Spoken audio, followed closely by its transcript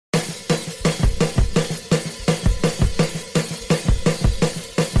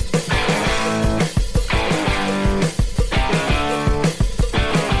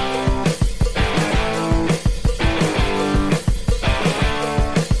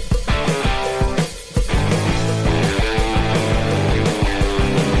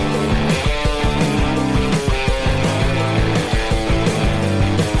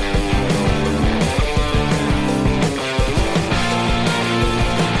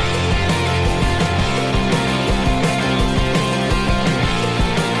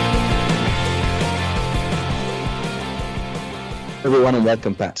everyone, and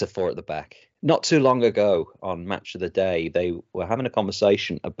welcome back to Four at the Back. Not too long ago on Match of the Day, they were having a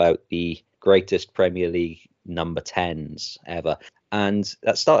conversation about the greatest Premier League number 10s ever. And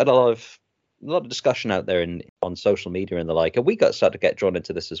that started a lot of discussion out there on social media and the like. And we started to get drawn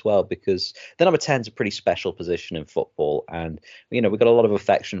into this as well, because the number 10 is a pretty special position in football. And, we've got a lot of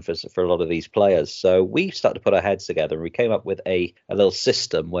affection for a lot of these players. So we started to put our heads together and we came up with a little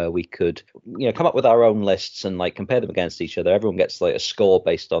system where we could, come up with our own lists and compare them against each other. Everyone gets a score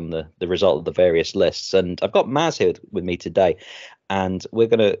based on the result of the various lists. And I've got Maz here with me today, and we're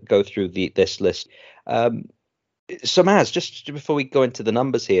going to go through this list. So Maz, just before we go into the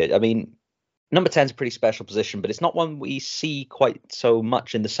numbers here, number 10 is a pretty special position, but it's not one we see quite so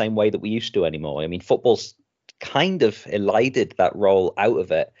much in the same way that we used to anymore. Football's kind of elided that role out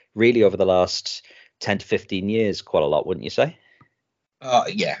of it really over the last 10 to 15 years quite a lot, wouldn't you say?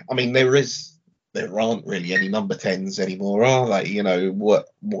 Yeah. There aren't really any number 10s anymore, are they? What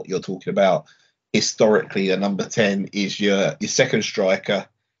you're talking about. Historically, a number 10 is your second striker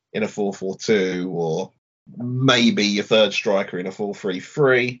in a 4-4-2, or maybe your third striker in a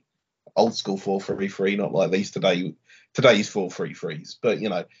 4-3-3. Old school 4-3-3, not like these today's 4-3-3s.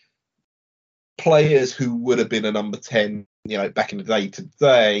 But players who would have been a number 10, back in the day,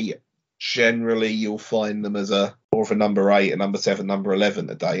 today, generally you'll find them as more of a number 8, a number 7, number 11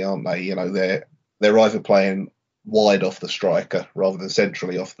 today, aren't they? They're either playing wide off the striker rather than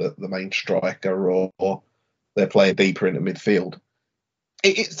centrally off the main striker, or they're playing deeper into midfield.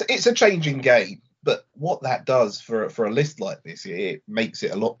 It's a changing game. But what that does for a list like this, it makes it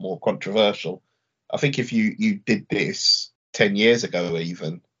a lot more controversial. I think if you did this 10 years ago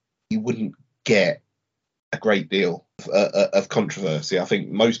even, you wouldn't get a great deal of controversy. I think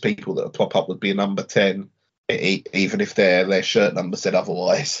most people that would pop up would be a number 10, even if their shirt number said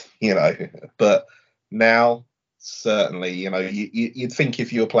otherwise, But now, certainly, you'd think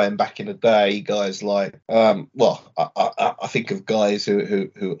if you were playing back in the day, guys like, I think of guys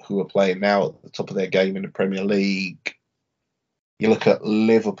who are playing now at the top of their game in the Premier League. You look at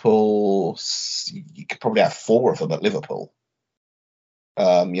Liverpool, you could probably have 4 of them at Liverpool.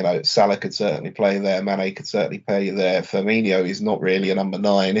 Salah could certainly play there, Mane could certainly play there. Firmino is not really a number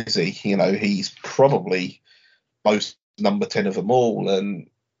 9, is he? He's probably most number 10 of them all, and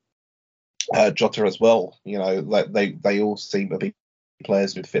Jota as well. They all seem to be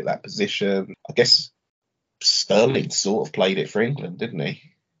players who fit that position. I guess Sterling sort of played it for England, didn't he,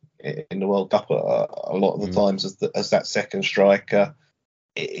 in the World Cup a lot of the times as that second striker.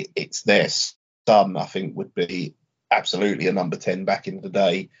 It's their son, I think, would be absolutely a number 10 back in the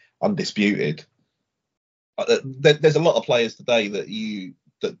day, undisputed. There's a lot of players today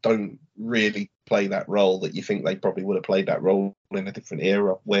that don't really play that role, that you think they probably would have played that role in a different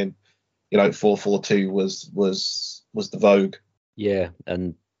era when 4-4-2 was the vogue. Yeah,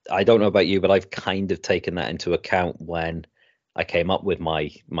 and I don't know about you, but I've kind of taken that into account when I came up with my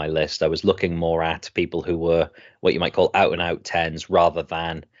list. I was looking more at people who were what you might call out and out 10s rather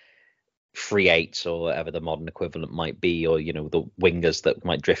than free 8s or whatever the modern equivalent might be, or the wingers that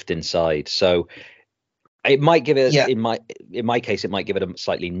might drift inside. So it might give it, in my case, it might give it a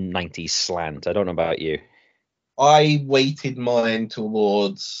slightly 90s slant. I don't know about you. I weighted mine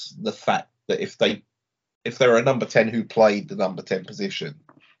towards the fact that if they're a number 10 who played the number 10 position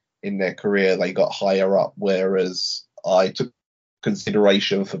in their career, they got higher up, whereas I took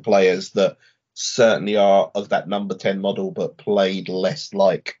consideration for players that certainly are of that number 10 model but played less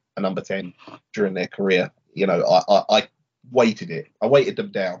like a number 10 during their career. I weighted it. I weighted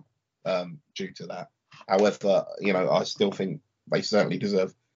them down due to that. However, I still think they certainly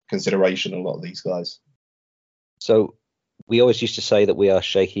deserve consideration, a lot of these guys. So we always used to say that we are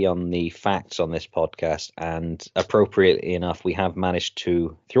shaky on the facts on this podcast, and appropriately enough, we have managed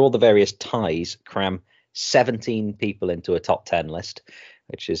to, through all the various ties, cram 17 people into a top 10 list,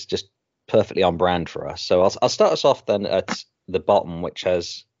 which is just perfectly on brand for us. So I'll start us off then at the bottom, which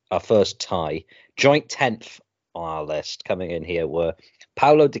has our first tie. Joint 10th on our list coming in here were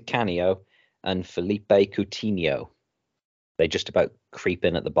Paulo Di Canio and Felipe Coutinho. They just about creep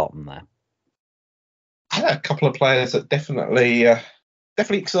in at the bottom there. Yeah, a couple of players that definitely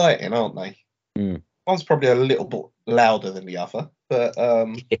exciting, aren't they? One's probably a little bit louder than the other, but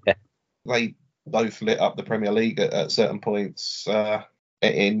they both lit up the Premier League at certain points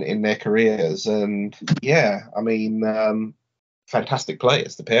in their careers, and fantastic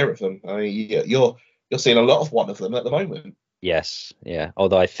players, the pair of them. You're seeing a lot of one of them at the moment. Yes, yeah.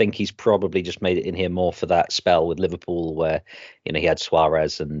 Although I think he's probably just made it in here more for that spell with Liverpool where, he had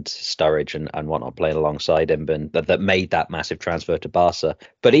Suarez and Sturridge and whatnot playing alongside him, and that made that massive transfer to Barca.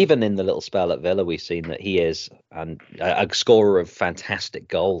 But even in the little spell at Villa, we've seen that he is a scorer of fantastic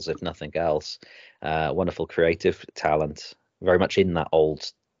goals, if nothing else. Wonderful creative talent, very much in that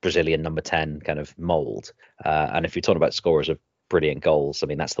old Brazilian number 10 kind of mold. And if you're talking about scorers of brilliant goals, I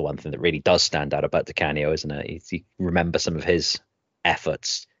mean, that's the one thing that really does stand out about Di Canio, isn't it? You remember some of his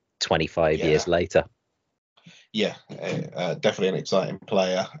efforts 25 years later. Yeah, definitely an exciting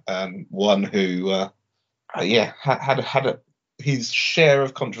player, and one who, had his share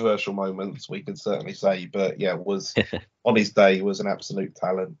of controversial moments, we could certainly say, but was on his day was an absolute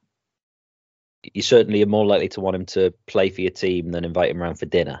talent. You certainly are more likely to want him to play for your team than invite him around for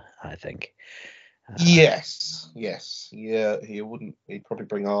dinner, I think. Yes. Yeah, he'd probably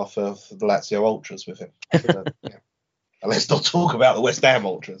bring half of the Lazio Ultras with him. But, let's not talk about the West Ham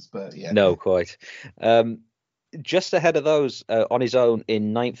Ultras, but yeah. No, quite. Just ahead of those, on his own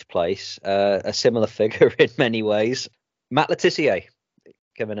in 9th place, a similar figure in many ways, Matt Le Tissier,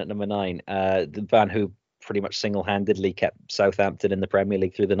 coming at number 9, the man who pretty much single-handedly kept Southampton in the Premier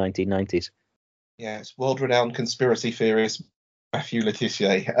League through the 1990s. Yes, world-renowned conspiracy theorist Matthew Le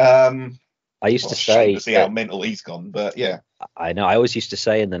Tissier. I used to say to see how mental he's gone, but yeah. I know. I always used to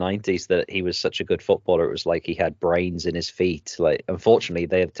say in the 90s that he was such a good footballer. It was like he had brains in his feet. Like, unfortunately,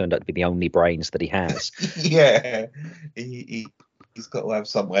 they have turned out to be the only brains that he has. Yeah, he's got to have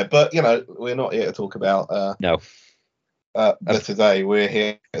somewhere. But we're not here to talk about no. But today we're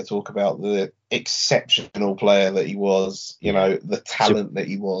here to talk about the exceptional player that he was. The talent that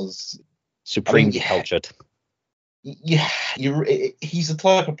he was. Supremely cultured. Yeah, he's the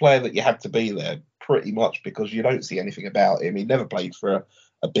type of player that you have to be there pretty much because you don't see anything about him. He never played for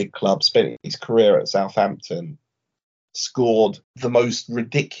a big club, spent his career at Southampton, scored the most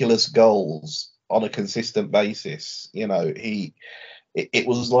ridiculous goals on a consistent basis. It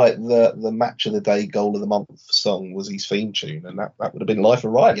was like the match of the day, goal of the month song was his theme tune, and that would have been Life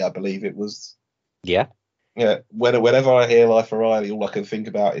of Riley, I believe it was. Yeah. Yeah. Whenever I hear Life of Riley, all I can think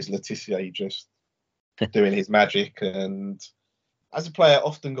about is Le Tissier just doing his magic, and as a player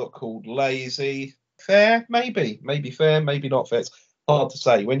often got called lazy. Fair, maybe fair, maybe not fair. It's hard to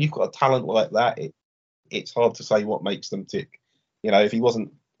say. When you've got a talent like that, it's hard to say what makes them tick. If he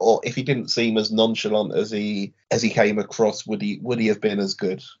wasn't, or if he didn't seem as nonchalant as he came across, would he have been as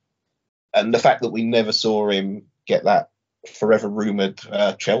good? And the fact that we never saw him get that forever rumoured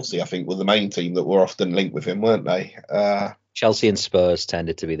Chelsea, I think, were the main team that were often linked with him, weren't they? Chelsea and Spurs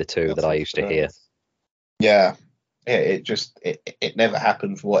tended to be the two that I used to hear. Yeah, it never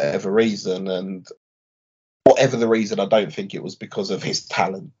happened for whatever reason, and whatever the reason, I don't think it was because of his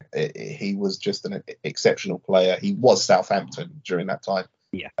talent. He was just an exceptional player. He was Southampton during that time.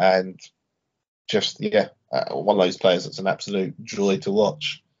 Yeah, and just one of those players that's an absolute joy to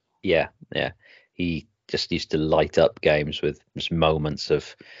watch. Yeah. He just used to light up games with just moments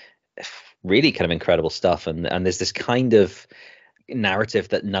of really kind of incredible stuff, and there's this kind of narrative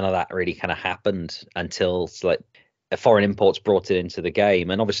that none of that really kind of happened until foreign imports brought it into the game,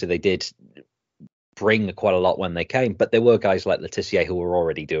 and obviously they did bring quite a lot when they came, but there were guys like Le Tissier who were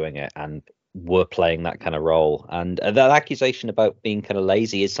already doing it and were playing that kind of role, and that accusation about being kind of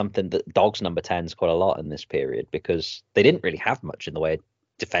lazy is something that dogs number 10s quite a lot in this period because they didn't really have much in the way of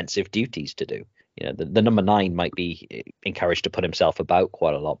defensive duties to do. The number 9 might be encouraged to put himself about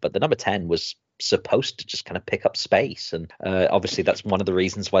quite a lot, but the number 10 was supposed to just kind of pick up space, and obviously that's one of the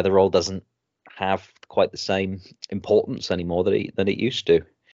reasons why the role doesn't have quite the same importance anymore that it used to.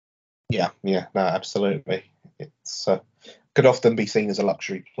 Yeah, no, absolutely. It's could often be seen as a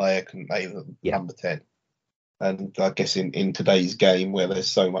luxury player, couldn't they? Number 10, and I guess in today's game where there's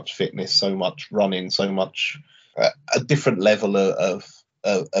so much fitness, so much running, so much a different level of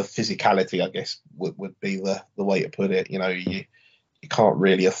physicality, I guess would be the way to put it. You can't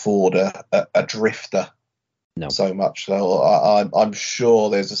really afford a drifter. No. So much. So I'm sure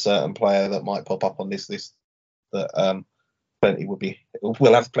there's a certain player that might pop up on this list that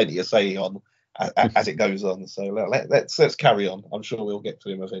we'll have plenty to say on as it goes on. So let's carry on. I'm sure we'll get to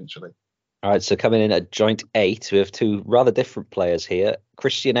him eventually. All right. So coming in at joint 8, we have two rather different players here: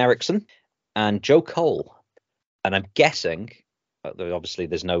 Christian Eriksen and Joe Cole. And I'm guessing, obviously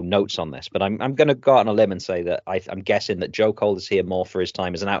there's no notes on this, but I'm going to go out on a limb and say that I'm guessing that Joe Cole is here more for his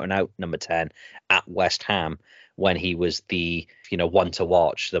time as an out-and-out number 10 at West Ham when he was the one to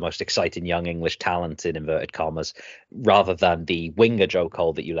watch, the most exciting young English talent in inverted commas, rather than the winger Joe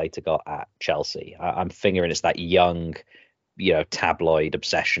Cole that you later got at Chelsea. I'm figuring it's that young, tabloid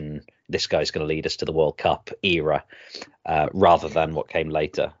obsession. This guy's going to lead us to the World Cup era, rather than what came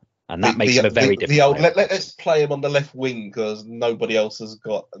later. And that makes him a very different the old player. let's play him on the left wing because nobody's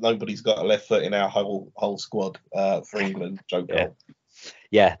got a left foot in our whole squad for England. Joe Cole.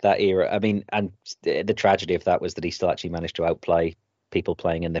 Yeah, that era. I mean, and the tragedy of that was that he still actually managed to outplay people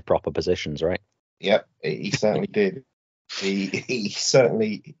playing in their proper positions, right? Yep, he certainly did. He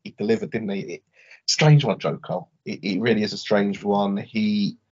certainly delivered, didn't he? Strange one, Joe Cole. It really is a strange one.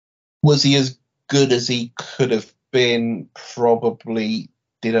 Was he as good as he could have been? Probably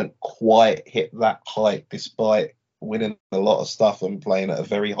didn't quite hit that height despite winning a lot of stuff and playing at a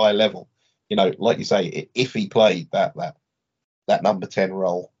very high level. Like you say, if he played that number 10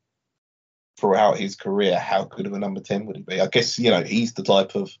 role throughout his career, how good of a number 10 would he be? I guess, he's the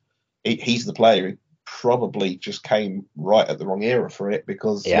player who probably just came right at the wrong era for it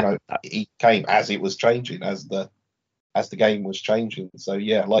because, he came as it was changing, as the game was changing. So,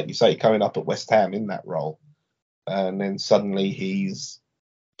 yeah, like you say, coming up at West Ham in that role, and then suddenly he's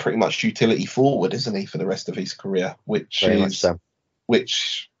pretty much utility forward, isn't he, for the rest of his career, which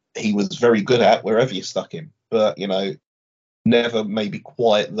he was very good at wherever you stuck him. But, never maybe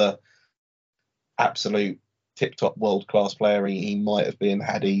quite the absolute tip-top world-class player he might have been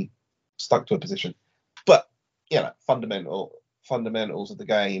had he stuck to a position. But, fundamentals of the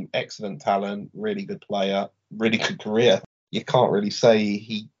game, excellent talent, really good player, really good career. You can't really say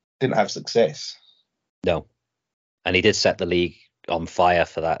he didn't have success. No. And he did set the league on fire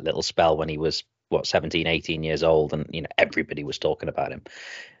for that little spell when he was, 17, 18 years old, and, everybody was talking about him.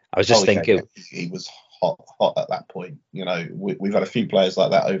 I was just thinking... He was hot at that point. We've had a few players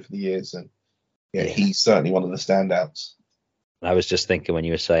like that over the years, and he's certainly one of the standouts. I was just thinking when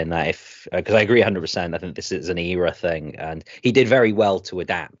you were saying that, because I agree 100%, I think this is an era thing, and he did very well to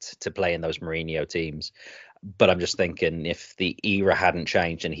adapt to play in those Mourinho teams. But I'm just thinking if the era hadn't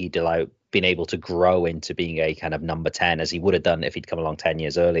changed and he'd been able to grow into being a kind of number 10, as he would have done if he'd come along 10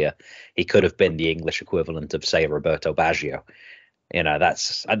 years earlier, he could have been the English equivalent of, say, Roberto Baggio.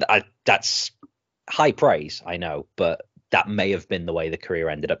 That's high praise, I know, but that may have been the way the career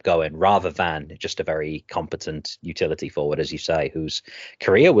ended up going, rather than just a very competent utility forward, as you say, whose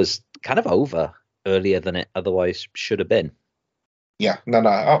career was kind of over earlier than it otherwise should have been. Yeah, no,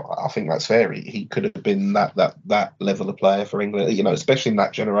 I think that's fair. He could have been that level of player for England, especially in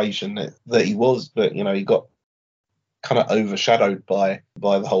that generation that he was. But he got kind of overshadowed by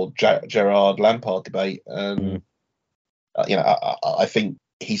the whole Gerrard Lampard debate, and I think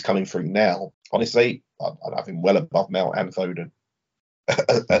he's coming through now. Honestly, I'd have him well above Mount and Foden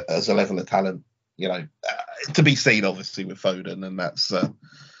as a level of talent. To be seen, obviously, with Foden, and that's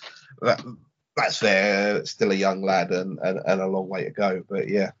fair. Still a young lad and a long way to go. But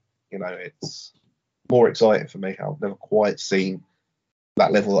yeah, it's more exciting for me. I've never quite seen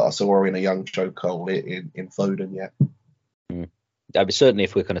that level that I saw in a young Joe Cole in Foden yet. I mean, certainly,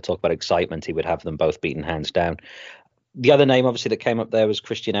 if we're going to talk about excitement, he would have them both beaten hands down. The other name, obviously, that came up there was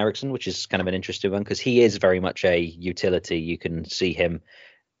Christian Eriksen, which is kind of an interesting one because he is very much a utility. You can see him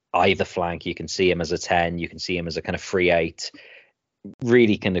either flank, you can see him as a 10, you can see him as a kind of free 8.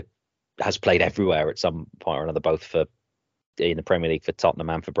 Really kind of has played everywhere at some point or another, both in the Premier League for Tottenham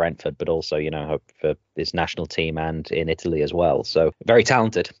and for Brentford, but also, for his national team and in Italy as well. So very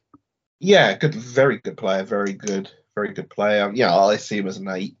talented. Yeah, good, very good player, very good player. Yeah, I see him as an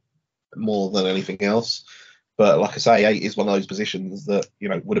 8 more than anything else. But like I say, 8 is one of those positions that,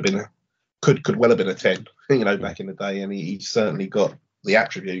 would have been could well have been a 10, back in the day. And he's certainly got the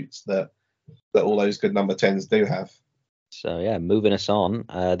attributes that all those good number 10s do have. So, yeah, moving us on.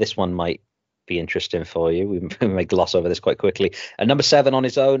 This one might be interesting for you. We may gloss over this quite quickly. Number 7 on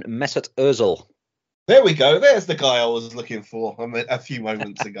his own, Mesut Ozil. There we go. There's the guy I was looking for a few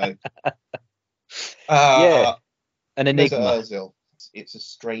moments ago. Yeah, an enigma. Mesut Ozil. It's a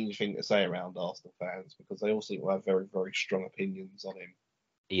strange thing to say around Arsenal fans because they all seem to have very, very strong opinions on him.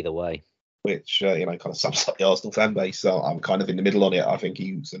 Either way. Which, kind of sums up the Arsenal fan base. So I'm kind of in the middle on it. I think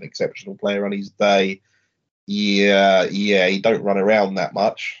he was an exceptional player on his day. Yeah, he don't run around that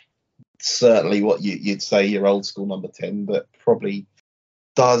much. Certainly what you'd say your old school number 10, but probably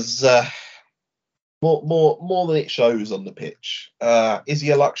does more than it shows on the pitch. Is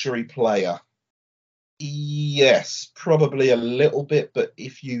he a luxury player? Yes, probably a little bit, but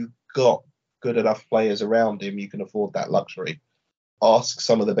if you've got good enough players around him, you can afford that luxury. Ask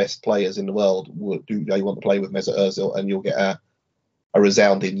some of the best players in the world, do they want to play with Mesut Ozil, and you'll get a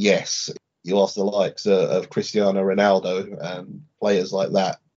resounding yes. You ask the likes of Cristiano Ronaldo and players like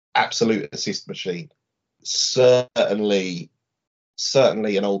that, absolute assist machine. Certainly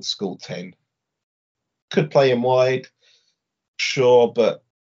an old school 10. Could play him wide. sure, but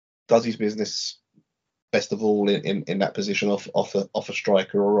does his business best of all in that position off a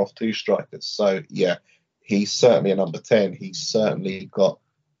striker or off two strikers. So yeah, he's certainly a number 10. He's certainly got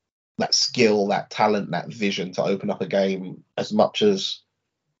that skill, that talent, that vision to open up a game as much as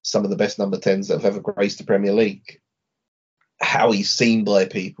some of the best number 10s that have ever graced the Premier League. How he's seen by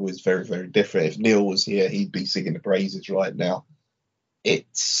people is very, very different. If Neil was here, he'd be singing the praises right now.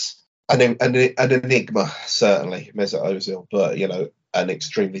 It's an enigma, certainly, Mesut Ozil, but, an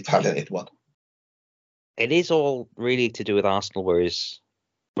extremely talented one. It is all really to do with Arsenal, where his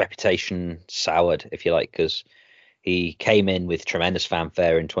reputation soured, if you like, because he came in with tremendous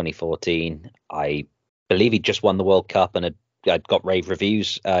fanfare in 2014. I believe he just won the World Cup and had got rave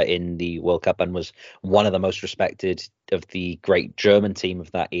reviews in the World Cup and was one of the most respected of the great German team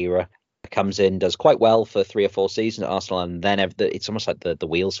of that era. Comes in, does quite well for 3 or 4 seasons at Arsenal, and then it's almost like the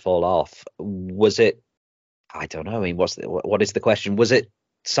wheels fall off. Was it? I don't know. I mean, what is the question? Was it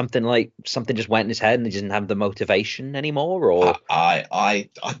something just went in his head and he didn't have the motivation anymore? Or I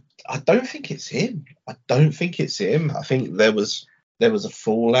don't think it's him. I think there was a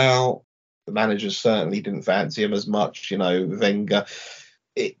fallout. The managers certainly didn't fancy him as much. Wenger.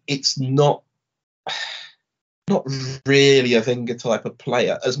 It's not really a Wenger type of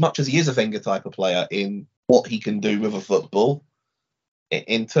player, as much as he is a Wenger type of player in what he can do with a football.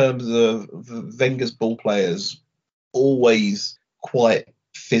 In terms of Wenger's ball players, always quite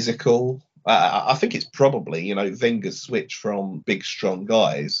physical. I think it's probably, Wenger's switch from big, strong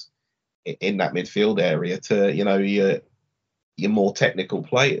guys in that midfield area to, your more technical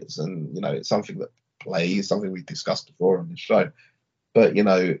players. And, it's something that something we've discussed before on the show. But,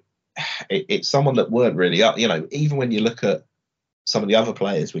 it's someone that weren't really up, even when you look at some of the other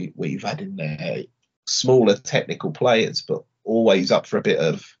players we've had in there, smaller technical players, but always up for a bit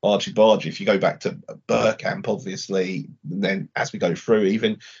of argy-bargy. If you go back to Bergkamp, obviously, and then as we go through,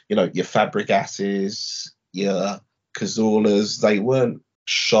 even, your Fabregases, your Cazolas, they weren't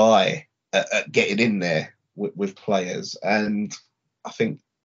shy at getting in there with players. And I think,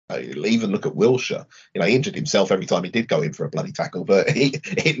 even look at Wilshere. He injured himself every time he did go in for a bloody tackle, but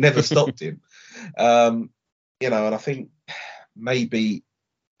it never stopped him. And I think maybe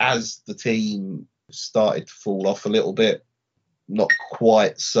as the team started to fall off a little bit, not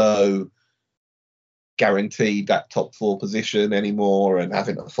quite so guaranteed that top 4 position anymore and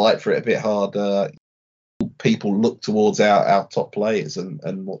having to fight for it a bit harder, people look towards our top players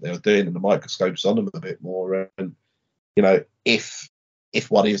and what they were doing, and the microscope's on them a bit more. And, if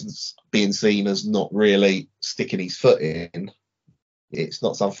one is being seen as not really sticking his foot in, it's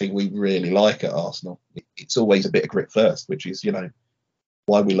not something we really like at Arsenal. It's always a bit of grit first, which is,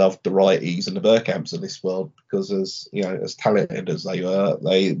 why we love the Wrighties and the Bergkamps of this world, because as talented as they were,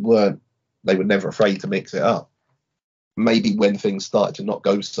 they were never afraid to mix it up. Maybe when things started to not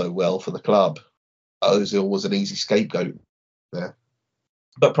go so well for the club, Ozil was an easy scapegoat there.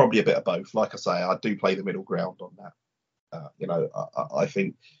 But probably a bit of both. Like I say, I do play the middle ground on that. I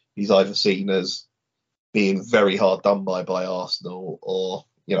think he's either seen as being very hard done by Arsenal, or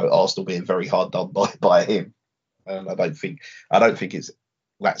Arsenal being very hard done by him. And I don't think it's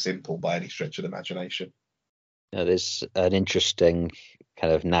that simple by any stretch of the imagination. There's an interesting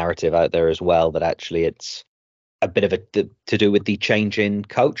kind of narrative out there as well that actually it's a bit of to do with the change in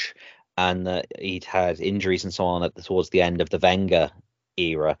coach, and that he'd had injuries and so on towards the end of the Wenger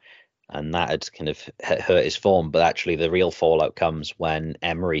era, and that had kind of hurt his form. But actually the real fallout comes when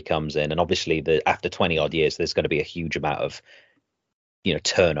Emery comes in, and obviously after 20 odd years there's going to be a huge amount of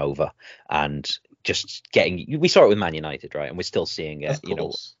turnover and just we saw it with Man United, right? And we're still seeing it,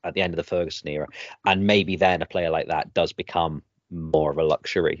 at the end of the Ferguson era. And maybe then a player like that does become more of a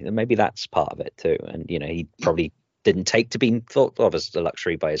luxury, and maybe that's part of it too. And he probably didn't take to being thought of as a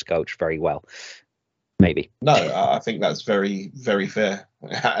luxury by his coach very well. Maybe. No, I think that's very, very fair,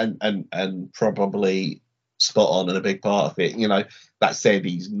 and probably spot on, and a big part of it. That said,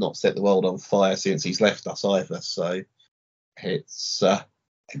 he's not set the world on fire since he's left us either. So it's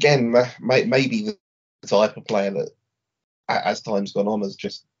again, maybe the type of player that, as time's gone on, has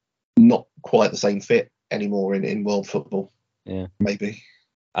just not quite the same fit anymore in world football. Yeah, maybe.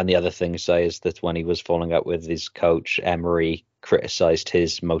 And the other thing to say is that when he was falling out with his coach, Emery criticised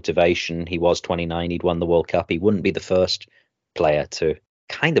his motivation. He was 29, he'd won the World Cup. He wouldn't be the first player to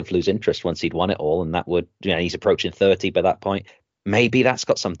kind of lose interest once he'd won it all, and that would, he's approaching 30 by that point. Maybe that's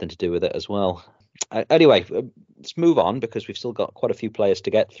got something to do with it as well. Anyway, let's move on, because we've still got quite a few players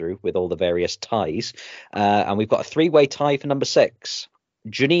to get through with all the various ties. And we've got a 3-way tie for number 6.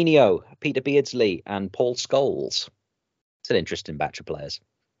 Juninho, Peter Beardsley and Paul Scholes. It's an interesting batch of players.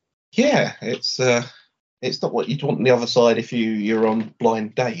 Yeah, it's It's not what you'd want on the other side if you're on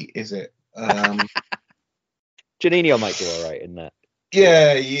blind date, is it? Juninho might do all right in that.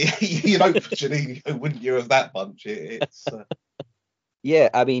 Yeah, you know, Janino, wouldn't you, of that bunch? Yeah,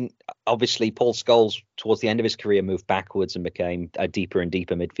 I mean, obviously, Paul Scholes, towards the end of his career, moved backwards and became a deeper and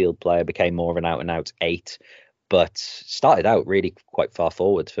deeper midfield player, became more of an out-and-out 8, but started out really quite far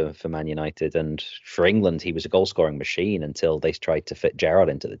forward for Man United. And for England, he was a goal-scoring machine until they tried to fit Gerrard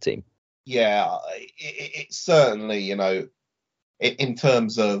into the team. Yeah, it certainly, you know, in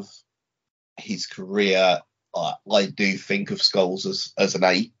terms of his career, I do think of Scholes as an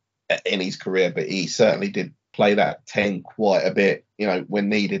 8 in his career, but he certainly did play that 10 quite a bit, you know, when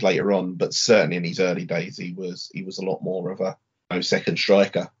needed later on. But certainly in his early days, he was a lot more of a second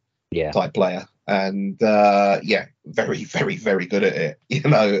striker type player, and very, very, very good at it. You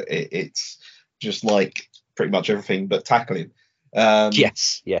know, it's just like pretty much everything but tackling.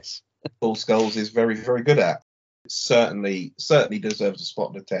 Yes. Paul Scholes is very, very good at. Certainly deserves a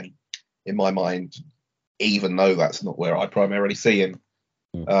spot in the 10 in my mind, even though that's not where I primarily see him.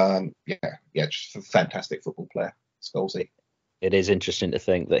 Just a fantastic football player, Scholesy. It is interesting to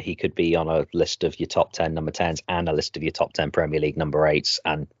think that he could be on a list of your top 10 number 10s and a list of your top 10 Premier League number 8s,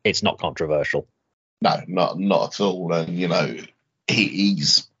 and it's not controversial. No, not at all. And, you know,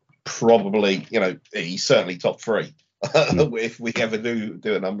 he's probably, you know, he's certainly top 3 if we ever do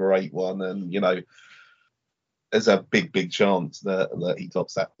a number 8 one. And, you know, there's a big chance that he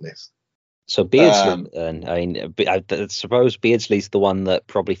tops that list. So Beardsley, I suppose Beardsley's the one that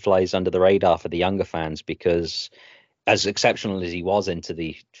probably flies under the radar for the younger fans, because as exceptional as he was into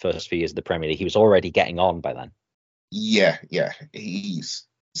the first few years of the Premier League, he was already getting on by then. Yeah, he's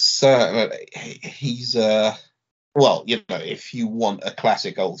certainly well, you know, if you want a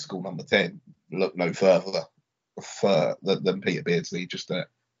classic old school number 10, look no further than Peter Beardsley. Just an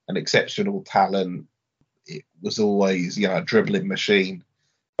exceptional talent. It was always, you know, a dribbling machine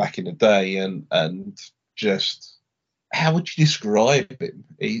back in the day, and just, how would you describe him?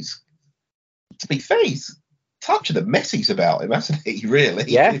 He's, to be fair, he's touching the Messi's about him, hasn't he? Really?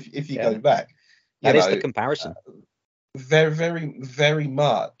 Yeah. If you go back, that is the comparison. Very, very, very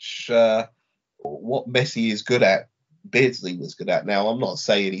much what Messi is good at, Beardsley was good at. Now, I'm not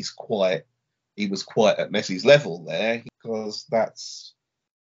saying he was quite at Messi's level there, because that's,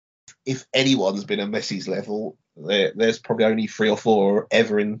 if anyone's been at Messi's level, there's probably only 3 or 4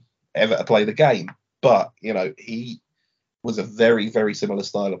 ever to play the game. But, you know, he was a very, very similar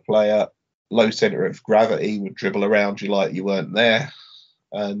style of player. Low centre of gravity, would dribble around you like you weren't there,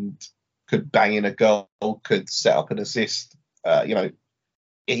 and could bang in a goal, could set up an assist. You know,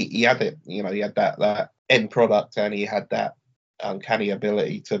 he had it. You know, he had that end product, and he had that uncanny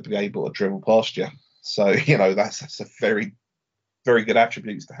ability to be able to dribble past you. So, you know, that's a very, very good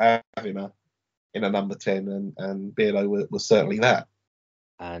attributes to have in a number 10, and Beardo was certainly that.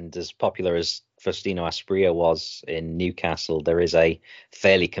 And as popular as Faustino Asprilla was in Newcastle, there is a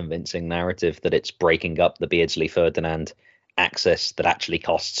fairly convincing narrative that it's breaking up the Beardsley-Ferdinand axis that actually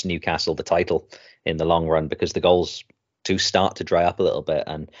costs Newcastle the title in the long run, because the goals do start to dry up a little bit,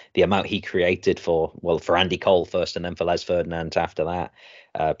 and the amount he created for Andy Cole first and then for Les Ferdinand after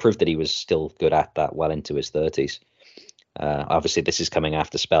that proved that he was still good at that well into his 30s. Obviously, this is coming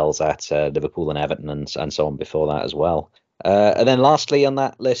after spells at Liverpool and Everton and so on before that as well. And then lastly on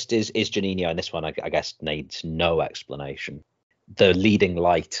that list is Juninho, and this one I guess needs no explanation. The leading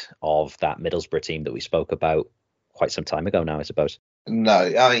light of that Middlesbrough team that we spoke about quite some time ago now, I suppose. No,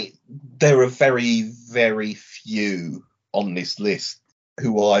 I mean, there are very, very few on this list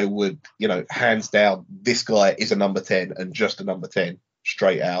who I would, you know, hands down, this guy is a number 10 and just a number 10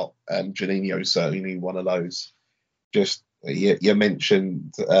 straight out. And Juninho is certainly one of those. Just, you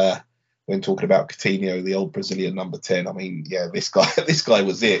mentioned when talking about Coutinho, the old Brazilian number 10. I mean, yeah, this guy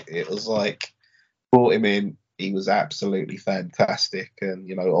was it. It was like, brought him in, he was absolutely fantastic. And,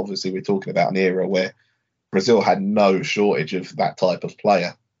 you know, obviously we're talking about an era where Brazil had no shortage of that type of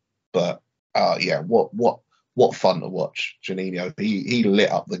player. But what fun to watch Juninho. He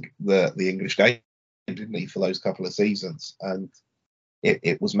lit up the English game, didn't he, for those couple of seasons? And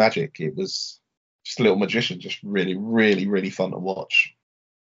it was magic. It was just a little magician, just really, really, really fun to watch.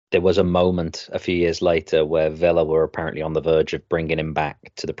 There was a moment a few years later where Villa were apparently on the verge of bringing him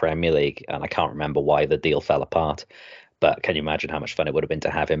back to the Premier League, and I can't remember why the deal fell apart. But can you imagine how much fun it would have been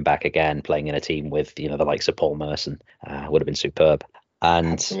to have him back again, playing in a team with, you know, the likes of Paul Merson? Would have been superb. And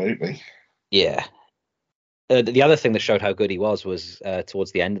absolutely, yeah. The other thing that showed how good he was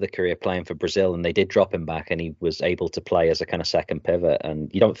towards the end of the career playing for Brazil, and they did drop him back, and he was able to play as a kind of second pivot. And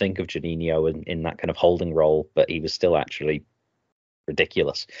you don't think of Juninho in that kind of holding role, but he was still actually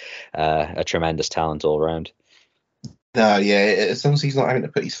ridiculous. A tremendous talent all around. No, yeah, as long as he's not having to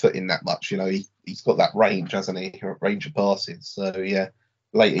put his foot in that much, he's got that range, hasn't he? Range of passes. So yeah,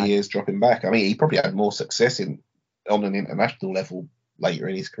 later years dropping back. I mean, he probably had more success on an international level later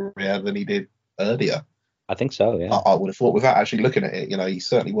in his career than he did earlier. I think so, yeah. I would have thought, without actually looking at it, he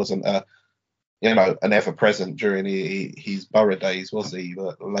certainly wasn't an ever present during his Borough days, was he?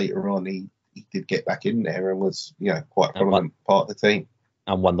 But later on, he did get back in there and was, quite a prominent part of the team.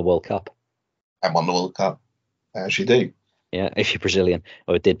 And won the World Cup. And won the World Cup. As you do. Yeah, if you're Brazilian,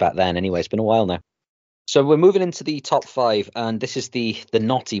 or it did back then anyway. It's been a while now. So we're moving into the top 5, and this is the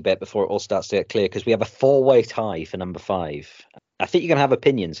knotty bit before it all starts to get clear, because we have a 4-way tie for number 5. I think you're going to have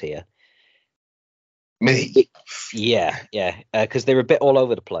opinions here. Me? Yeah, because they're a bit all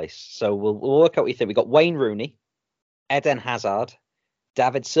over the place. So we'll work out what you think. We've got Wayne Rooney, Eden Hazard,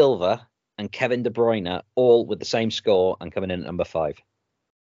 David Silva, and Kevin De Bruyne, all with the same score and coming in at number 5.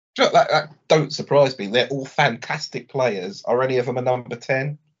 That don't surprise me. They're all fantastic players. Are any of them a number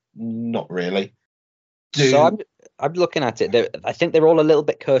 10? Not really. So I'm looking at it. I think they're all a little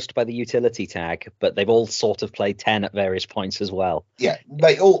bit cursed by the utility tag, but they've all sort of played 10 at various points as well. Yeah,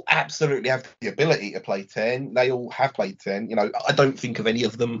 they all absolutely have the ability to play 10. They all have played 10. I don't think of any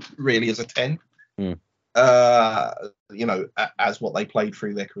of them really as a 10. As what they played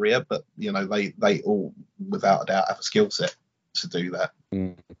through their career, but they all, without a doubt, have a skill set to do that.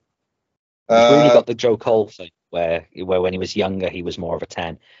 He's really got the Joe Cole thing, where when he was younger, he was more of a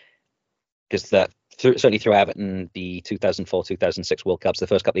 10. Because certainly through Everton, the 2004-2006 World Cups, the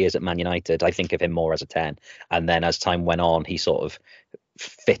first couple of years at Man United, I think of him more as a 10. And then as time went on, he sort of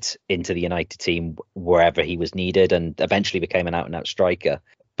fit into the United team wherever he was needed and eventually became an out-and-out striker.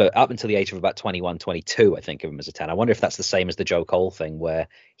 But up until the age of about 21, 22, I think of him as a 10. I wonder if that's the same as the Joe Cole thing, where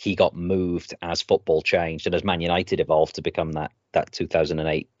he got moved as football changed and as Man United evolved to become that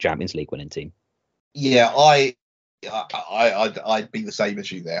 2008 Champions League winning team. Yeah, I'd be the same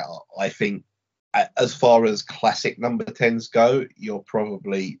as you there. I think as far as classic number 10s go,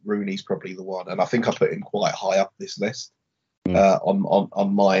 Rooney's probably the one. And I think I put him quite high up this list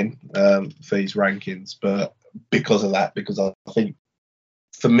on mine for his rankings. But because I think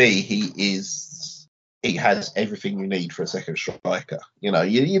for me, he has everything you need for a second striker.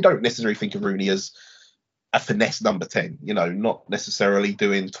 You don't necessarily think of Rooney as a finesse number 10, not necessarily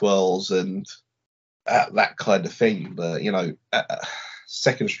doing twirls and that kind of thing. But,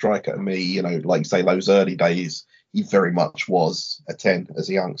 second striker to me, like you say, those early days, he very much was a 10 as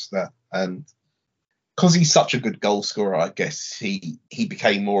a youngster. And because he's such a good goal scorer, I guess he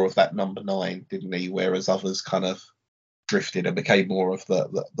became more of that number 9, didn't he? Whereas others kind of drifted and became more of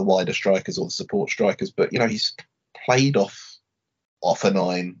the wider strikers or the support strikers. But he's played off a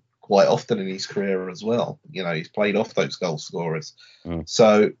 9 quite often in his career as well. He's played off those goal scorers.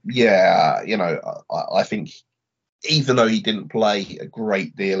 So yeah, I think even though he didn't play a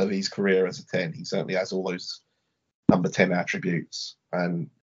great deal of his career as a 10, he certainly has all those number 10 attributes. And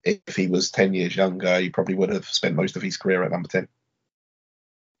if he was 10 years younger, he probably would have spent most of his career at number 10.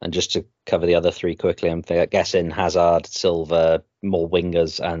 And just to cover the other 3 quickly, I'm guessing Hazard, Silva, more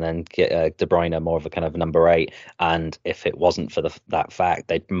wingers, and then De Bruyne more of a kind of number 8. And if it wasn't for that fact,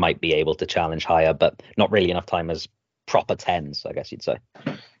 they might be able to challenge higher, but not really enough time as proper 10s, I guess you'd say.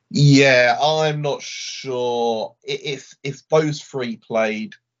 Yeah, I'm not sure if those 3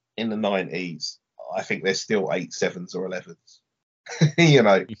 played in the 90s. I think they're still 8, 7s or 11s.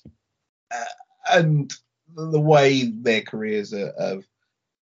 And the way their careers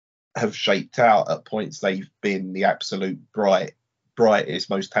have shaped out, at points they've been the absolute brightest,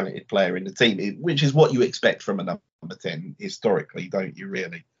 most talented player in the team, which is what you expect from a number 10 historically, don't you,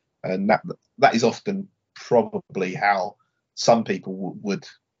 really? And that is often probably how some people would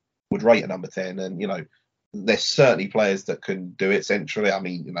rate a number 10. And there's certainly players that can do it centrally. I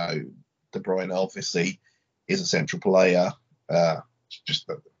mean, De Bruyne obviously is a central player, just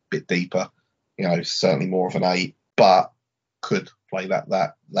a bit deeper, certainly more of an 8, but could play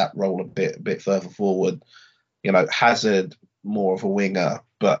that role a bit further forward. Hazard more of a winger,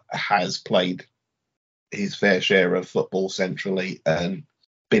 but has played his fair share of football centrally and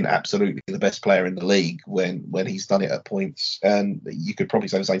been absolutely the best player in the league when he's done it at points. And you could probably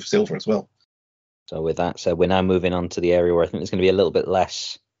say the same for Silva as well. So with that said, we're now moving on to the area where I think there's going to be a little bit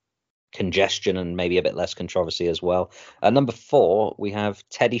less congestion and maybe a bit less controversy as well. At number 4, we have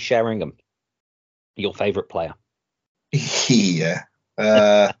Teddy Sheringham, your favourite player. Yeah.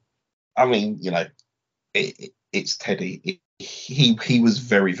 I mean, it's Teddy. He was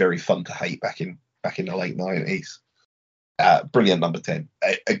very, very fun to hate back in the late 90s. Brilliant number 10.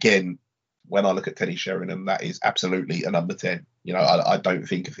 Again, when I look at Teddy Sheringham, that is absolutely a number 10. You know, I don't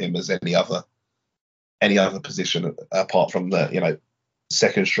think of him as any other position apart from the, you know,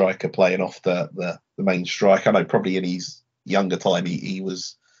 second striker playing off the main strike. I know probably in his younger time he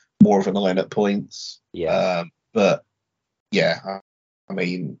was more of a 9 at points. Yeah. But yeah, I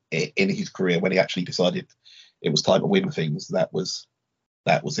mean, in his career, when he actually decided it was time to win things, that was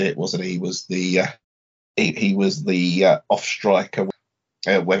it, wasn't he? He was the off striker,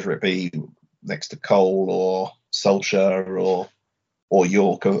 whether it be next to Cole or Solskjaer or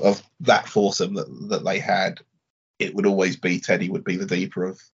York, of that foursome that they had. It would always be Teddy would be the deeper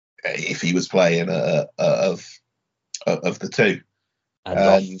of, if he was playing, of the two. And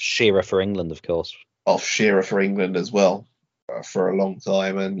off Shearer for England, of course. Off Shearer for England as well for a long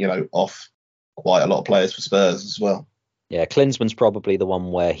time, and, you know, off quite a lot of players for Spurs as well. Yeah, Klinsmann's probably the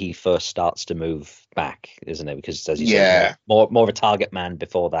one where he first starts to move back, isn't it? Because, as you said, more of a target man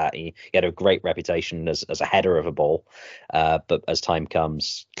before that. He had a great reputation as a header of a ball. But as time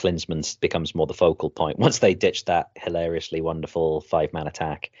comes, Klinsmann becomes more the focal point. Once they ditch that hilariously wonderful 5-man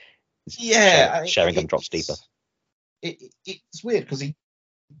attack, Sheringham drops deeper. It's weird because he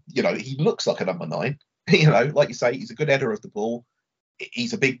looks like a number 9. You know, like you say, he's a good header of the ball.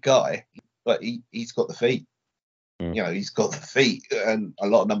 He's a big guy, but he's got the feet. You know, he's got the feet, and a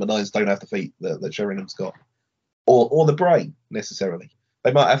lot of number 9s don't have the feet that Sheringham's got, or the brain necessarily.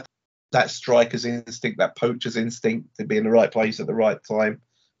 They might have that striker's instinct, that poacher's instinct to be in the right place at the right time,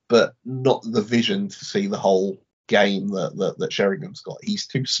 but not the vision to see the whole game that Sheringham's got. He's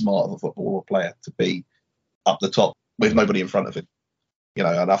too smart of a football player to be up the top with nobody in front of him. You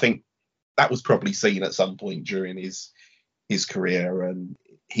know, and I think that was probably seen at some point during his career, and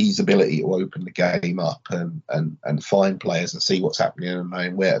his ability to open the game up and find players and see what's happening and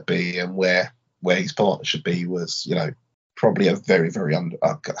knowing where to be and where his partner should be was, you know, probably a very, very I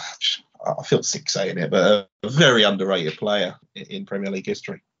feel sick saying it, but a very underrated player in Premier League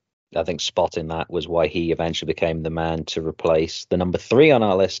history. I think spotting that was why he eventually became the man to replace the number 3 on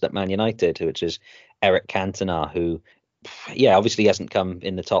our list at Man United, which is Eric Cantona, who, yeah, obviously hasn't come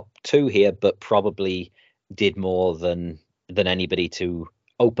in the top 2 here, but probably did more than anybody to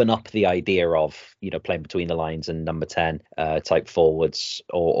open up the idea of, you know, playing between the lines and number 10 type forwards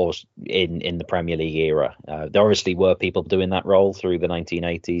or in the Premier League era. There obviously were people doing that role through the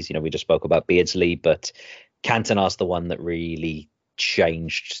 1980s. You know, we just spoke about Beardsley, but Cantona's the one that really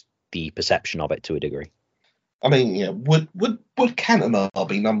changed the perception of it to a degree. I mean, yeah, would Cantona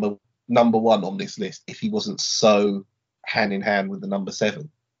be number 1 on this list if he wasn't so hand in hand with the number 7?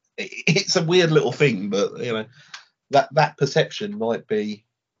 It's a weird little thing, but, you know, that perception might be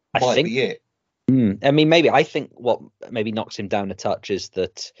it. I mean, I think what maybe knocks him down a touch is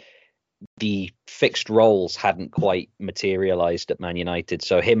that the fixed roles hadn't quite materialized at Man United.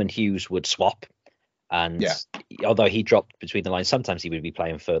 So him and Hughes would swap. And although he dropped between the lines, sometimes he would be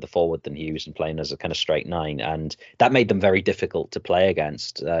playing further forward than Hughes and playing as a kind of straight 9. And that made them very difficult to play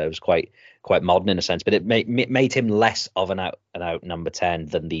against. It was quite modern in a sense, but it made him less of an out number 10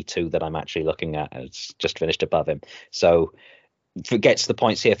 than the 2 that I'm actually looking at. It's just finished above him. So gets the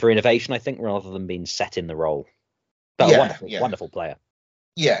points here for innovation, I think, rather than being set in the role. But wonderful player.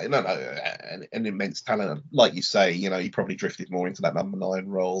 Yeah, no, an immense talent. Like you say, you know, he probably drifted more into that number 9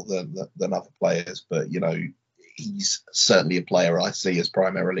 role than other players. But, you know, he's certainly a player I see as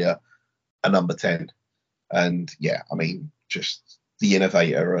primarily a number 10. And, yeah, I mean, just the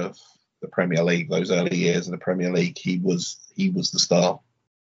innovator of the Premier League, those early years in the Premier League, he was the star.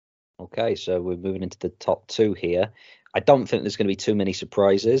 Okay, so we're moving into the top 2 here. I don't think there's going to be too many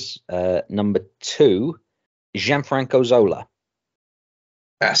surprises. Number 2, Gianfranco Zola.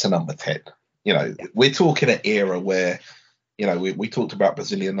 That's a number 10. You know, we're talking an era where, you know, we talked about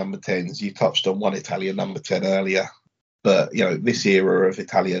Brazilian number 10s. You touched on one Italian number 10 earlier. But, you know, this era of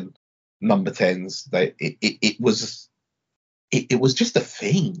Italian number 10s, it was just a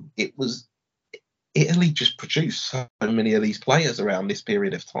thing. Italy just produced so many of these players around this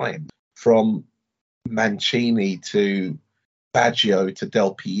period of time. From Mancini to Baggio to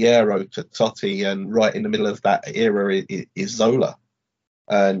Del Piero to Totti, and right in the middle of that era is Zola.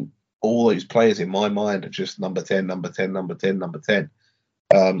 And all those players in my mind are just number 10, number 10, number 10, number 10.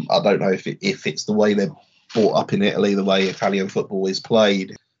 I don't know if it's the way they're brought up in Italy, the way Italian football is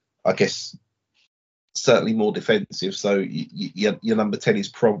played. I guess certainly more defensive. So your number 10 is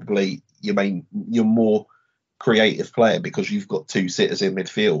probably your more creative player because you've got 2 sitters in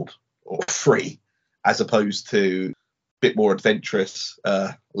midfield, or 3, as opposed to a bit more adventurous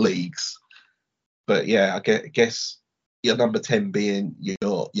leagues. But yeah, I guess your number 10 being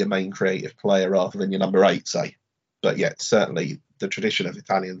your main creative player rather than your number 8, say. but yeah, certainly the tradition of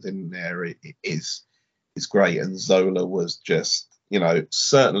Italians in there is great. And Zola was just,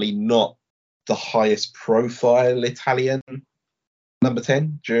 certainly not the highest profile Italian number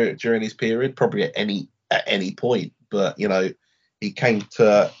 10 during his period, probably at any point. But he came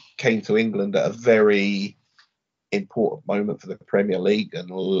to England at a very important moment for the Premier League and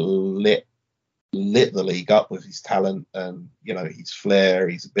lit the league up with his talent and his flair,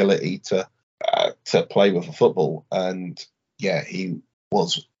 his ability to play with a football. And yeah, he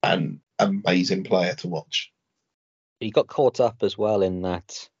was an amazing player to watch. He got caught up as well in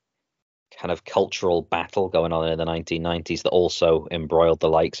that kind of cultural battle going on in the 1990s that also embroiled the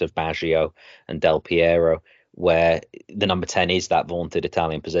likes of Baggio and Del Piero, where the number 10 is that vaunted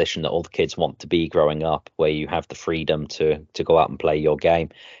Italian position that all the kids want to be growing up, where you have the freedom to go out and play your game.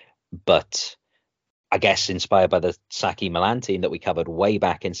 But I guess inspired by the Sacchi Milan team that we covered way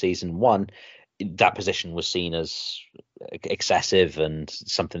back in season 1, that position was seen as excessive and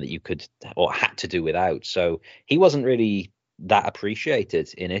something that you could or had to do without. So he wasn't really that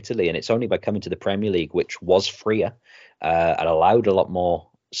appreciated in Italy, and it's only by coming to the Premier League, which was freer and allowed a lot more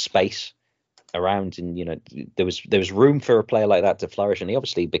space around, and there was room for a player like that to flourish, and he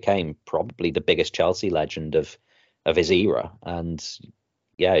obviously became probably the biggest Chelsea legend of his era. And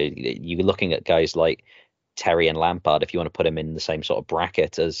yeah, you're looking at guys like Terry and Lampard, if you want to put him in the same sort of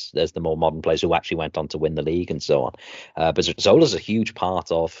bracket as the more modern players who actually went on to win the league and so on. But Zola's a huge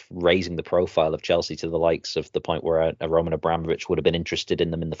part of raising the profile of Chelsea to the likes of the point where a Roman Abramovich would have been interested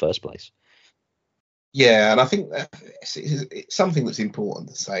in them in the first place. Yeah, and I think it's something that's important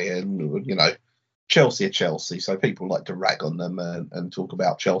to say. And Chelsea are Chelsea, so people like to rag on them and talk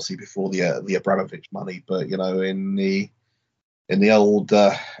about Chelsea before the Abramovich money. But in the old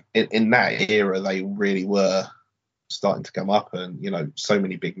in that era, they really were starting to come up, and so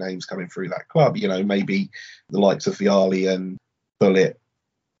many big names coming through that club. Maybe the likes of Vialli and Bullitt,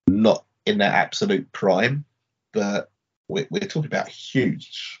 not in their absolute prime, but we're talking about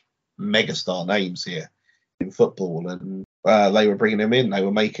huge megastar names here in football, and they were bringing them in. They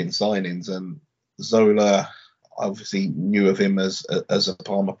were making signings, and Zola obviously knew of him as a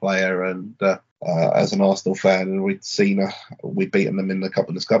Parma player and as an Arsenal fan, and we'd beaten them in the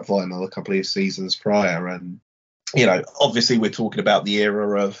Cup final a couple of seasons prior. And obviously we're talking about the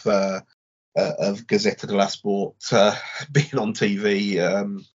era of Gazzetta dello Sport being on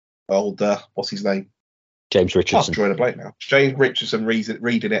TV. What's his name? James Richardson. I'm drawing a blank now. James Richardson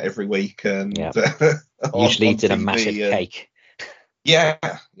reading it every week, and usually eating a massive cake. Yeah,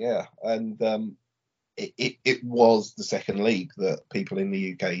 and it was the second league that people in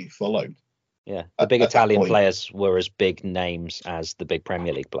the UK followed. Yeah, the big Italian players were as big names as the big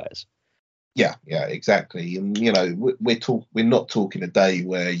Premier League players. Yeah, exactly. And we're not talking a day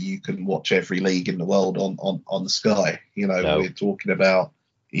where you can watch every league in the world on the Sky. No. We're talking about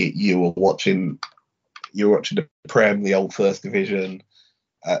you were watching the Prem, the old First Division,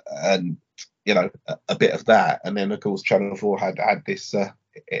 and a bit of that, and then of course Channel 4 had this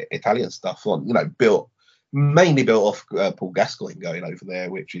Italian stuff on, mainly built off Paul Gascoigne going over there,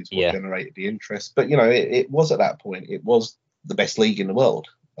 which is what generated the interest. But it was at that point, it was the best league in the world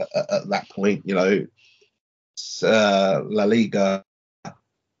at that point. La Liga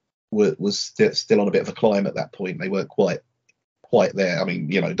was still on a bit of a climb at that point. They weren't quite there. I mean,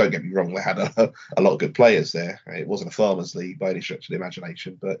 don't get me wrong, they had a lot of good players there. It wasn't a farmers league by any stretch of the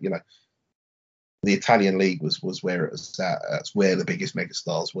imagination, but the Italian league was where it was at. That's where the biggest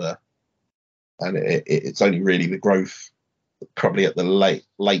megastars were. And it's only really the growth, probably at the late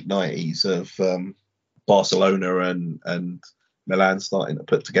 90s, of Barcelona and Milan starting to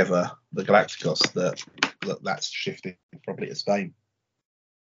put together the Galacticos that's shifted probably to Spain.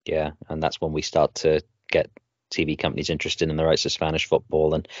 Yeah, and that's when we start to get TV companies interested in the rights of Spanish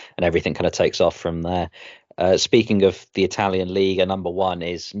football, and everything kind of takes off from there. Speaking of the Italian league, number 1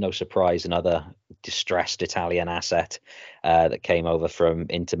 is, no surprise, another distressed Italian asset that came over from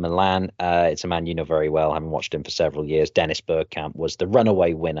Inter Milan. It's a man you know very well, having watched him for several years. Dennis Bergkamp was the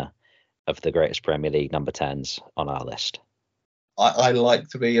runaway winner of the greatest Premier League number 10s on our list. I like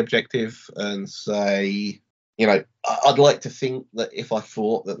to be objective and say, I'd like to think that if I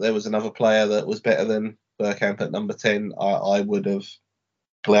thought that there was another player that was better than Bergkamp at number 10, I would have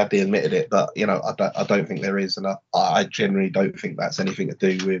gladly admitted it, but I don't think there is, and I generally don't think that's anything to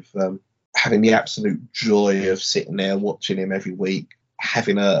do with having the absolute joy of sitting there watching him every week,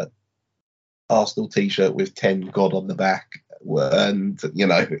 having a Arsenal t-shirt with 10 God on the back, and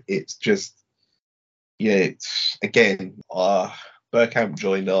it's just it's again Bergkamp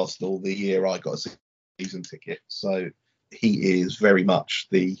joined Arsenal the year I got a season ticket, so he is very much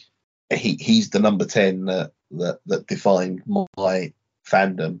the he's the number 10 that defined my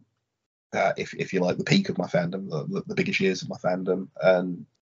fandom. If you like, the peak of my fandom, the biggest years of my fandom. And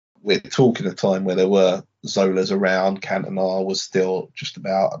we're talking a time where there were Zolas around. Cantona was still just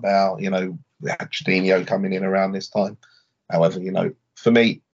about, we had Jorginho coming in around this time. However, for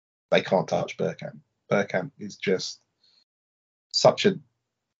me, they can't touch Bergkamp. Bergkamp is just such a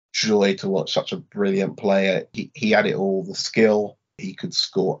joy to watch, such a brilliant player. He had it all, the skill. He could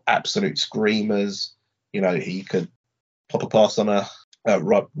score absolute screamers. He could pop a pass on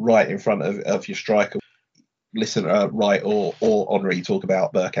right in front of your striker. Listen to Wright or Henry talk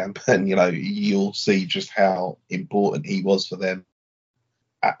about Bergkamp, and you'll see just how important he was for them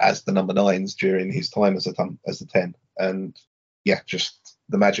as the number 9s during his time as a 10. And yeah, just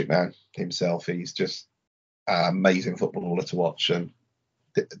the magic man himself. He's just an amazing footballer to watch, and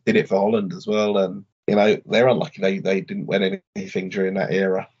did it for Holland as well. And they're unlucky they didn't win anything during that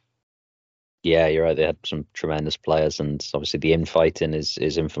era. Yeah, you're right. They had some tremendous players, and obviously the infighting is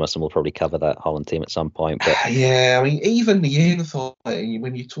infamous, and we'll probably cover that Holland team at some point. But yeah, I mean, even the infighting,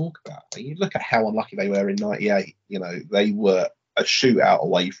 when you talk about it, you look at how unlucky they were in '98. They were a shootout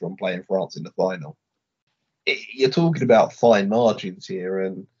away from playing France in the final. You're talking about fine margins here,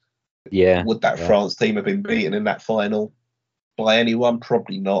 and would that France team have been beaten in that final by anyone?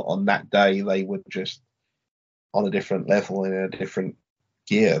 Probably not. On that day, they were just on a different level in a different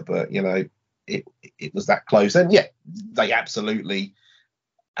gear. But it was that close. And yeah, they absolutely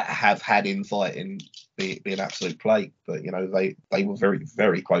have had infighting be an absolute plague. But they were very,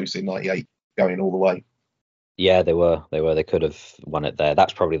 very close in '98, going all the way. Yeah, they were. They could have won it there.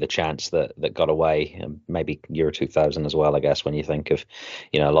 That's probably the chance that got away. And maybe Euro 2000 as well, I guess, when you think of,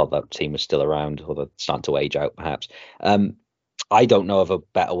 a lot of that team was still around, or they're starting to age out, perhaps. I don't know of a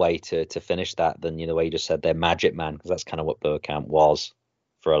better way to finish that than the way you just said they're magic man, because that's kind of what Bergkamp was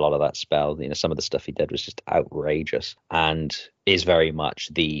for a lot of that spell. Some of the stuff he did was just outrageous, and is very much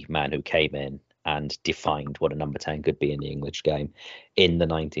the man who came in and defined what a number 10 could be in the English game in the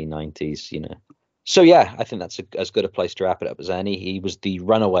 1990s. So yeah, I think that's as good a place to wrap it up as any. He was the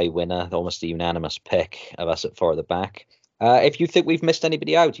runaway winner, almost a unanimous pick of us at 4 at the back. If you think we've missed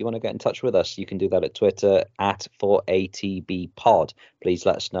anybody out, you want to get in touch with us, you can do that at Twitter at 4ATBpod. Please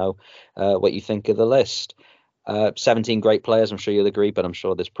let us know what you think of the list. 17 great players, I'm sure you'll agree, but I'm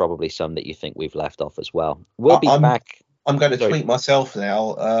sure there's probably some that you think we've left off as well. We'll be back. I'm going to tweet myself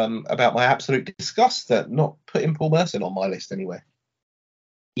now about my absolute disgust at not putting Paul Merson on my list anyway.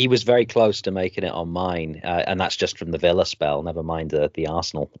 He was very close to making it on mine, and that's just from the Villa spell, never mind the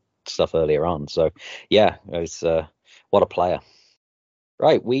Arsenal stuff earlier on. So yeah, it was what a player.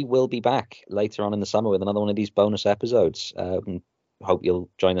 Right, we will be back later on in the summer with another one of these bonus episodes. Hope you'll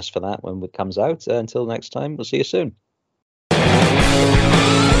join us for that when it comes out. Until next time, we'll see you soon.